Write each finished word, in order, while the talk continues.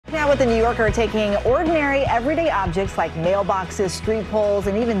with the New Yorker taking ordinary, everyday objects like mailboxes, street poles,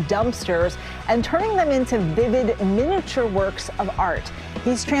 and even dumpsters and turning them into vivid miniature works of art.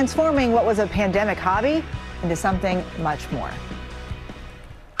 He's transforming what was a pandemic hobby into something much more.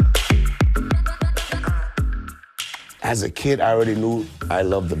 As a kid, I already knew I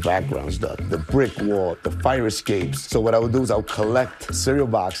loved the background stuff, the brick wall, the fire escapes. So what I would do is I would collect cereal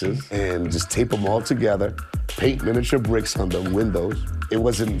boxes and just tape them all together, paint miniature bricks on the windows. It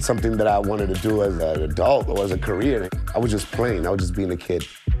wasn't something that I wanted to do as an adult or as a career. I was just playing, I was just being a kid.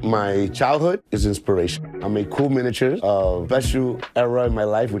 My childhood is inspiration. I made cool miniatures of a special era in my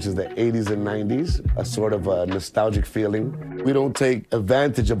life, which is the 80s and 90s, a sort of a nostalgic feeling. We don't take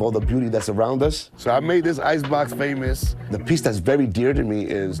advantage of all the beauty that's around us. So I made this icebox famous. The piece that's very dear to me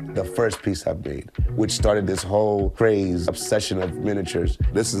is the first piece I've made, which started this whole craze, obsession of miniatures.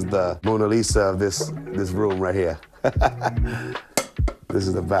 This is the Mona Lisa of this room right here. This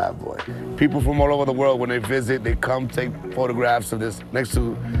is the bad boy. People from all over the world, when they visit, they come take photographs of this next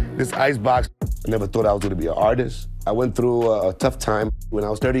to this icebox. I never thought I was gonna be an artist. I went through a tough time. When I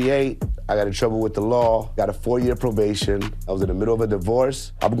was 38, I got in trouble with the law, got a 4-year probation. I was in the middle of a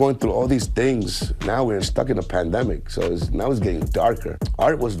divorce. I'm going through all these things. Now we're stuck in a pandemic, so now it's getting darker.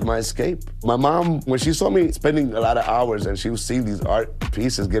 Art was my escape. My mom, when she saw me spending a lot of hours and she was seeing these art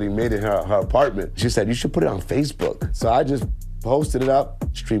pieces getting made in her apartment, she said, you should put it on Facebook. So I just posted it up,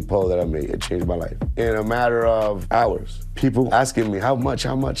 street pole that I made. It changed my life. In a matter of hours, people asking me, how much?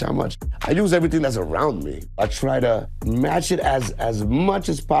 I use everything that's around me. I try to match it as much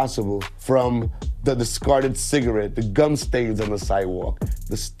as possible, from the discarded cigarette, the gum stains on the sidewalk,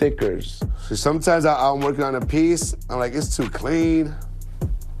 the stickers. So sometimes I'm working on a piece, I'm like, it's too clean.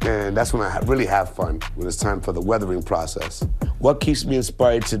 And that's when I really have fun, when it's time for the weathering process. What keeps me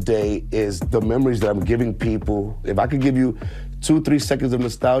inspired today is the memories that I'm giving people. If I could give you 2-3 seconds of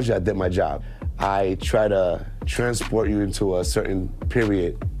nostalgia, I did my job. I try to transport you into a certain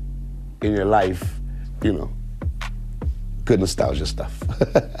period in your life, you know, good nostalgia stuff.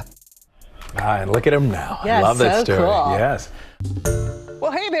 And look at him now. Yes, I love that so story. cool. Yes.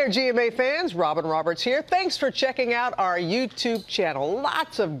 Well, hey there, GMA fans. Robin Roberts here. Thanks for checking out our YouTube channel.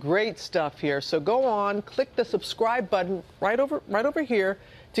 Lots of great stuff here. So go on, click the subscribe button right over here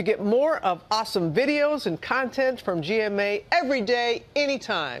to get more of awesome videos and content from GMA every day,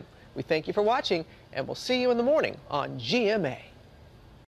 anytime. We thank you for watching, and we'll see you in the morning on GMA.